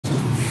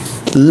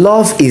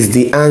Love is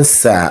the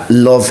answer.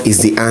 Love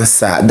is the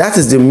answer. That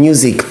is the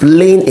music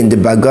playing in the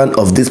background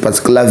of this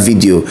particular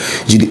video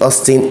Judy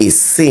Austin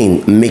is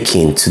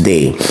making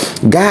today.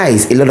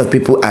 Guys, a lot of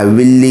people are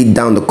really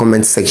down the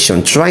comment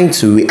section trying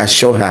to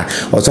reassure her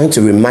or trying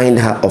to remind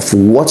her of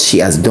what she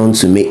has done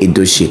to me,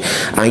 Edochie.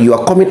 And you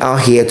are coming out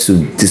here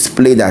to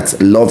display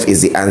that love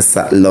is the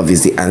answer. Love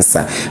is the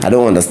answer. I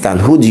don't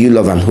understand. Who do you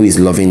love and who is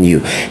loving you?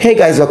 Hey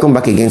guys, welcome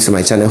back again to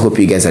my channel. Hope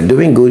you guys are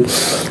doing good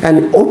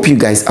and hope you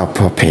guys are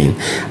popping.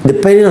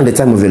 Depending on the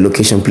time of your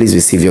location, please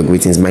receive your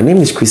greetings. My name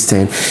is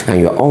Christian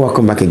and you're all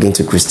welcome back again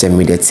to Christian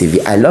Media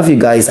TV. I love you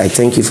guys. I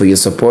thank you for your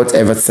support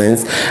ever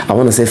since. I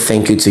want to say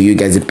thank you to you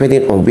guys.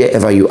 Depending on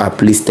wherever you are,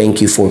 please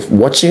thank you for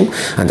watching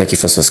and thank you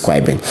for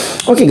subscribing.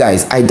 Okay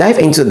guys, I dive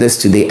into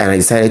this today and I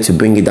decided to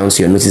bring it down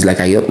to your notice like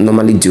I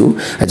normally do.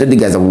 I told you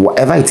guys that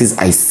whatever it is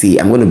I see,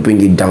 I'm going to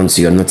bring it down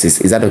to your notice.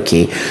 Is that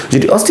okay?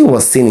 Judy Austin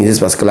was saying in this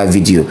particular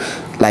video,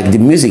 like the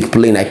music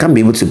playing, I can't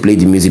be able to play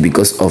the music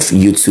because of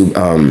YouTube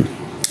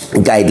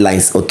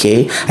guidelines.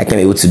 Okay, I can't be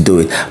able to do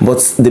it, but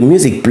the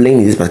music playing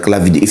in this particular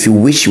video, if you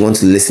wish you want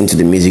to listen to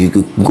the music, you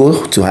could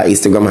go to her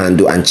Instagram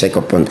handle and check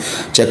up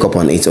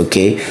on it.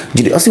 Okay,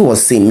 Judy Austin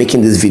was saying,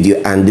 making this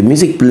video, and the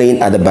music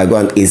playing at the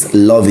background is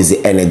love is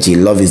the energy,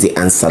 love is the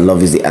answer,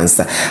 love is the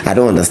answer. I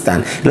don't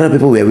understand. A lot of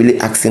people were really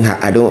asking her,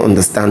 I don't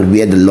understand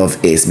where the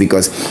love is,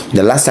 because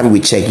the last time we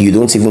checked, you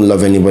don't even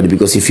love anybody,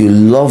 because if you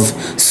love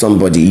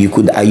somebody, you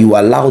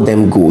allow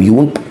them go, you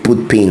won't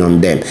put pain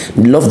on them.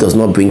 Love does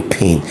not bring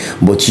pain,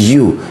 but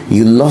you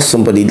love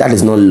somebody, that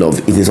is not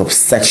love, it is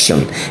obsession.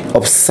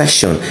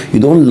 You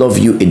don't love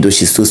you,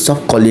 Edochie, so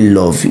stop calling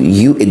love.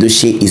 You,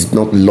 Edochie, is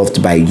not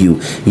loved by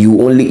you.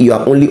 You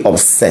are only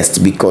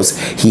obsessed because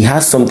he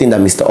has something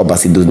that Mr.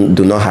 Obasi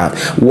do not have.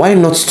 Why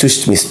not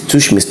touch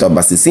Mr.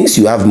 Obasi? Since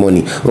you have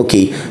money,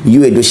 okay,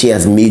 you, Edochie,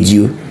 has made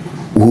you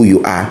who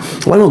you are.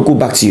 Why not go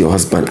back to your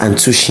husband and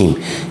touch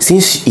him,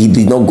 since he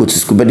did not go to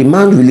school? But the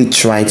man really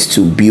tried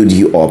to build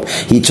you up.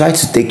 He tried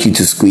to take you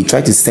to school. He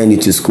tried to send you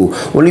to school,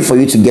 only for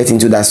you to get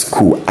into that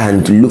school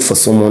and look for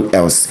someone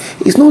else.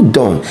 It's not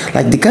done.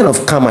 Like, the kind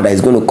of karma that is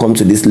going to come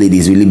to this lady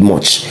is really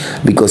much,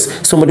 because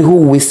somebody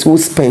who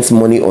spends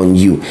money on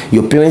you,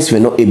 your parents were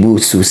not able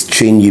to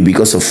train you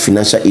because of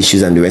financial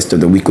issues and the rest of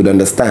them, we could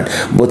understand.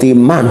 But a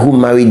man who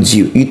married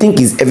you think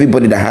it's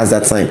everybody that has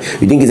that time.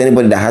 You think it's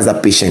anybody that has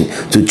that patience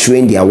to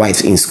train their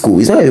wives in school.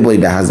 It's not everybody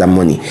that has that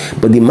money,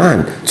 but the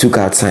man took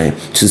out time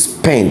to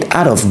spend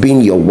out of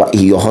being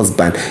your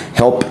husband,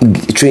 help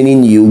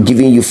training you,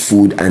 giving you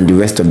food and the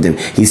rest of them.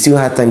 He still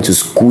had time to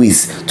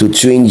squeeze to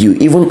train you,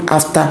 even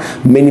after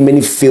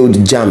many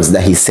failed jams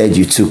that he said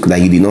you took, that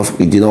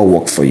it did not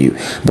work for you,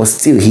 but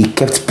still he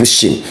kept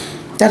pushing.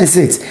 That is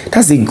it.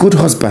 That's a good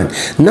husband.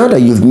 Now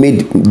that you've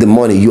made the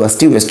money, you are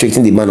still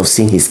restricting the man of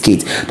seeing his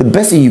kids. The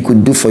best thing you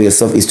could do for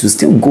yourself is to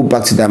still go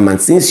back to that man.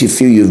 Since you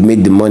feel you've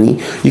made the money,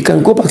 you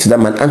can go back to that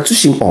man and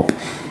touch him up.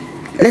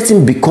 Let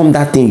him become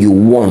that thing you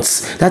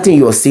want, that thing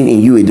you are seeing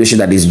in you, Edochie,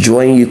 that is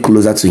drawing you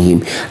closer to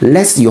him.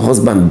 Let your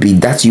husband be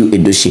that you,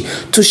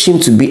 Edochie. Touch him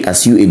to be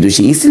as you,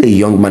 Edochie. He's still a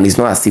young man. It's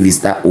not as if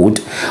he's that old.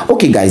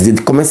 Okay, guys, the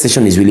comment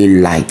section is really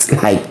light.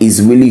 Like, it's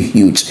really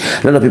huge.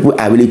 A lot of people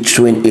are really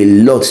throwing a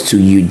lot to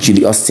you,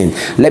 Judy Austin.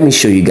 Let me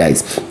show you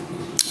guys.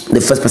 The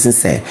first person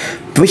said,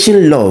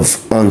 preaching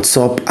love on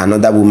top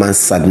another woman's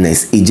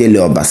sadness. Ijele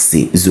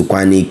Obasi,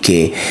 Zukwani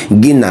Ke,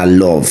 Gina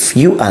love.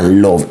 You are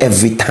love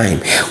every time.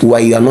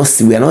 Why we are not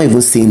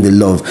even saying the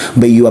love,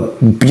 but you are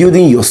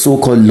building your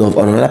so-called love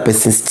on another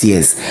person's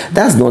tears.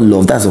 That's not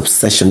love. That's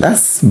obsession.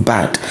 That's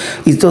bad.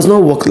 It does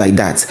not work like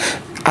that.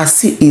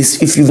 As it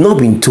is, if you've not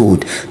been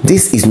told,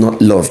 this is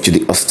not love,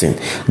 Judy Austin.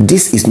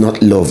 This is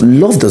not love.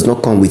 Love does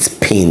not come with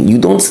pain. You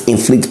don't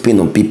inflict pain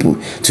on people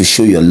to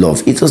show your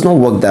love. It does not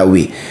work that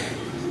way.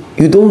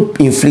 You don't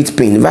inflict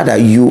pain. Rather,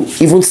 you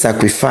even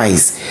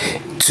sacrifice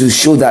to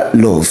show that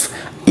love.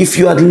 If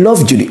you had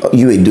loved you,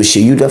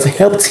 Edochie, you'd have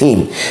helped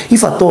him.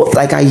 If I thought,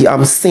 like I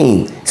am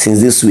saying since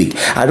this week,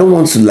 I don't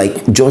want to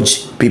like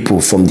judge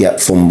people from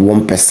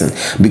one person,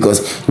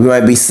 because we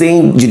might be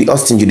saying Judy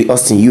Austin, you,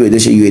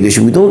 Edochie.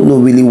 We don't know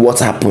really what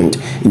happened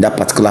in that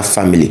particular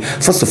family.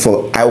 First of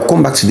all, I will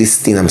come back to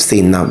this thing I'm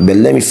saying now, but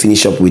let me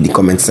finish up with the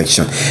comment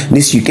section.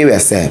 This UK will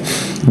say,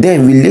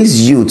 then release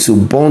you to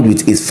bond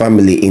with his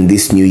family in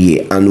this new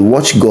year and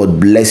watch God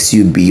bless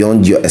you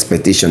beyond your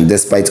expectation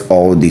despite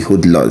all the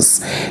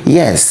hoodlums.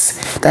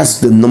 Yes, that's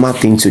the normal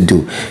thing to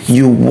do.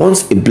 You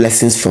want a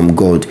blessings from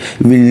God.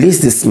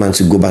 Release this man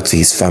to go back to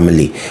his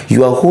family.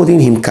 You are holding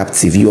him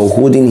captive. You are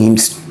holding him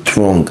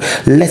strong.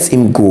 Let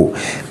him go.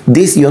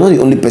 You're not the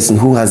only person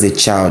who has a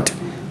child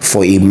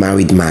for a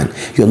married man.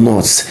 You're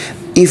not.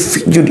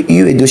 If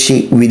you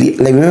Edochie, really,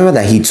 like, remember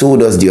that he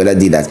told us the other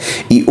day that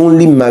he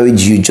only married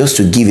you just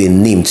to give a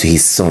name to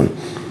his son.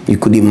 You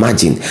could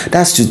imagine.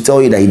 That's to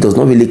tell you that he does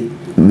not really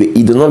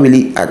he does not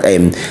really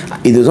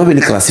he does not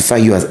really classify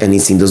you as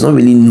anything, does not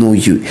really know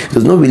you,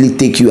 does not really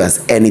take you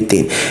as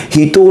anything.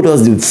 He told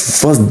us the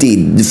first day,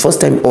 the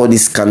first time all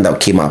this scandal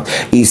came out,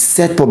 he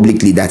said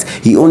publicly that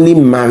he only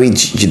married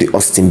Judy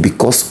Austin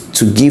because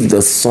to give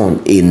the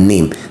son a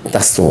name.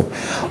 That's all.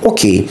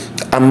 Okay,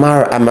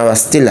 Amara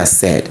Stella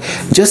said,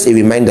 just a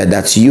reminder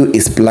that you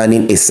is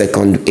planning a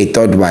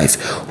third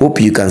wife.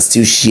 Hope you can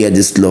still share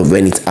this love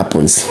when it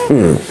happens.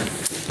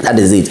 That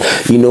is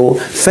it. You know,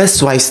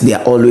 first wives, they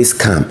are always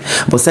calm,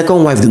 but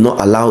second wives do not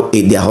allow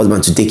their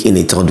husband to take in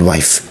a third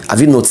wife.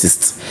 Have you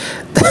noticed?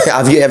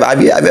 have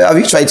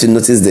you tried to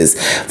notice this?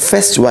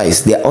 First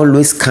wives, they are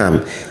always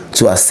calm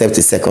to accept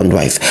a second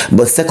wife,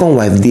 but second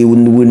wife, they will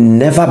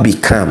never be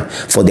calm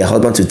for their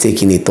husband to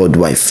take in a third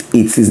wife.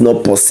 It is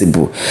not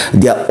possible.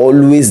 They are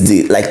always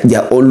they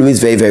are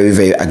always very, very,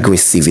 very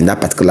aggressive in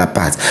that particular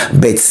part.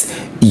 But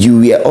you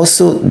were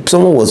also,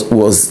 someone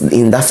was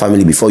in that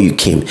family before you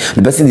came,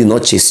 the person did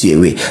not chase you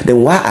away,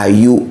 then why are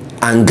you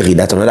angry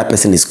that another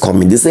person is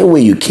coming? The same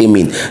way you came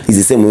in is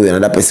the same way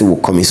another person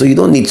will come in. So you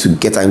don't need to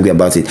get angry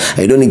about it, and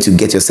you don't need to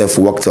get yourself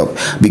worked up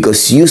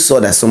because you saw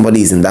that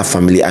somebody is in that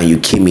family and you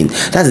came in.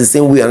 That's the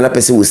same way another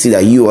person will see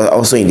that you are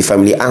also in the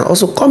family and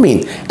also come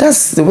in.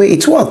 That's the way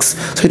it works.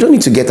 So you don't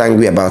need to get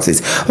angry about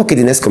it. Okay,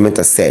 the next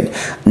commenter said,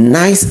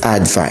 nice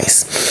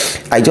advice.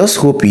 I just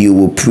hope you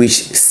will preach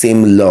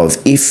same love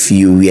if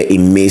you were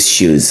in May's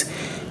shoes.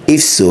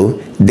 If so,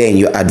 then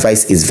your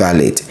advice is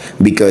valid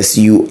because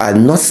you are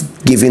not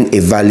giving a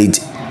valid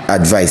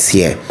advice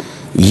here.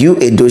 You,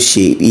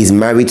 Edochie, is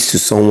married to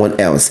someone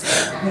else,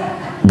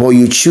 but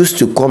you choose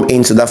to come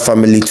into that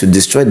family to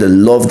destroy the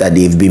love that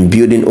they've been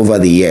building over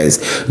the years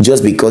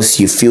just because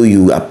you feel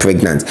you are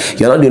pregnant.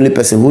 You're not the only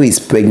person who is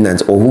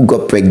pregnant or who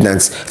got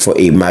pregnant for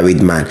a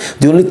married man.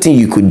 The only thing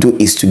you could do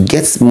is to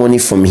get money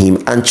from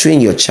him and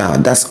train your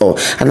child. That's all.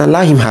 And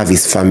allow him have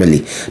his family.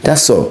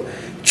 That's all.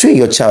 Train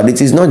your child.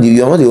 It is not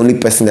you're not the only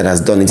person that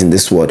has done it in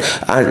this world.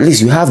 At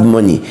least you have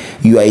money.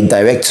 You are a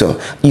director.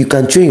 You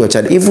can train your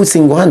child. Even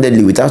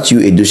single-handedly without you,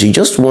 Edochie, you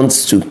just want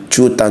to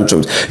throw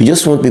tantrums. You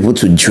just want people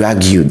to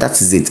drag you.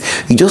 That is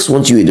it. You just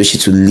want you, Edochie,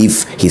 to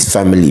leave his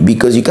family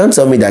because you can't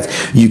tell me that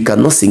you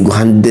cannot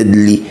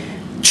single-handedly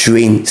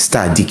train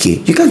Star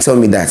DK. You can't tell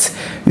me that.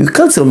 You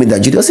can't tell me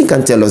that. Judy Austin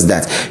can't tell us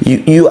that.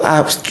 You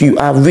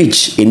are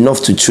rich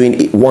enough to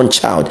train one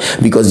child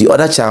because the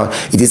other child,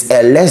 it is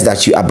less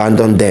that you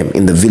abandon them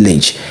in the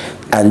village.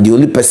 And the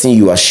only person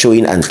you are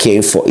showing and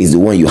caring for is the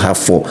one you have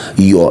for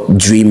your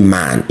dream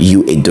man,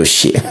 you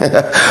Edochie.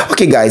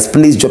 Okay, guys,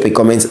 please drop a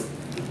comment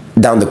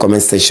down the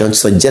comment section.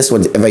 Suggest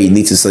whatever you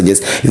need to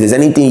suggest. If there's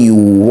anything you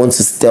want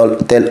to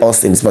tell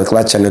us in this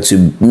particular channel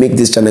to make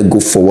this channel go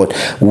forward,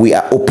 we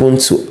are open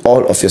to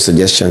all of your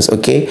suggestions.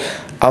 Okay,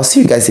 I'll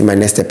see you guys in my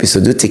next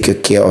episode. Do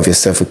take care of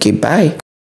yourself. Okay, bye.